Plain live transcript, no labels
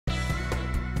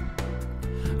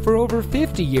For over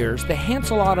 50 years, the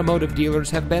Hansel Automotive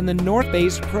Dealers have been the North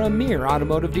Bay's premier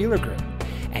automotive dealer group.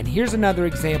 And here's another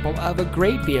example of a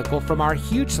great vehicle from our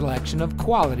huge selection of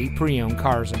quality pre-owned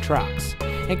cars and trucks.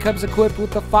 It comes equipped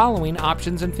with the following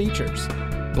options and features: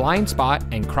 blind spot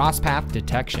and cross path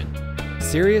detection,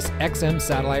 Sirius XM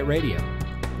satellite radio,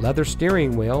 leather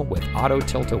steering wheel with auto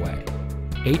tilt-away,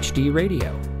 HD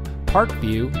radio, park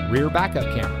view rear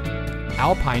backup camera,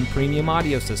 Alpine premium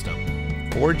audio system,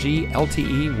 4G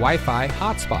LTE Wi-Fi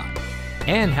hotspot,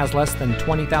 and has less than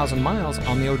 20,000 miles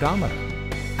on the odometer.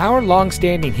 Our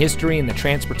long-standing history in the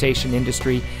transportation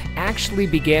industry actually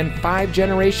began 5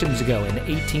 generations ago in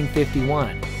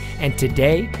 1851, and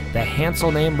today the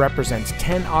Hansel name represents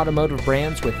 10 automotive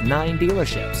brands with 9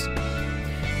 dealerships.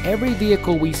 Every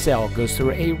vehicle we sell goes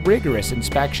through a rigorous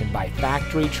inspection by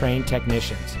factory-trained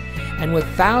technicians, and with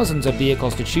thousands of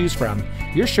vehicles to choose from,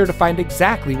 you're sure to find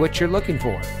exactly what you're looking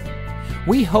for.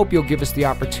 We hope you'll give us the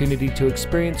opportunity to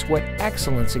experience what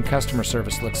excellence in customer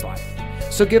service looks like.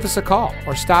 So give us a call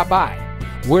or stop by.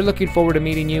 We're looking forward to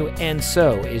meeting you, and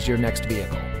so is your next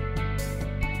vehicle.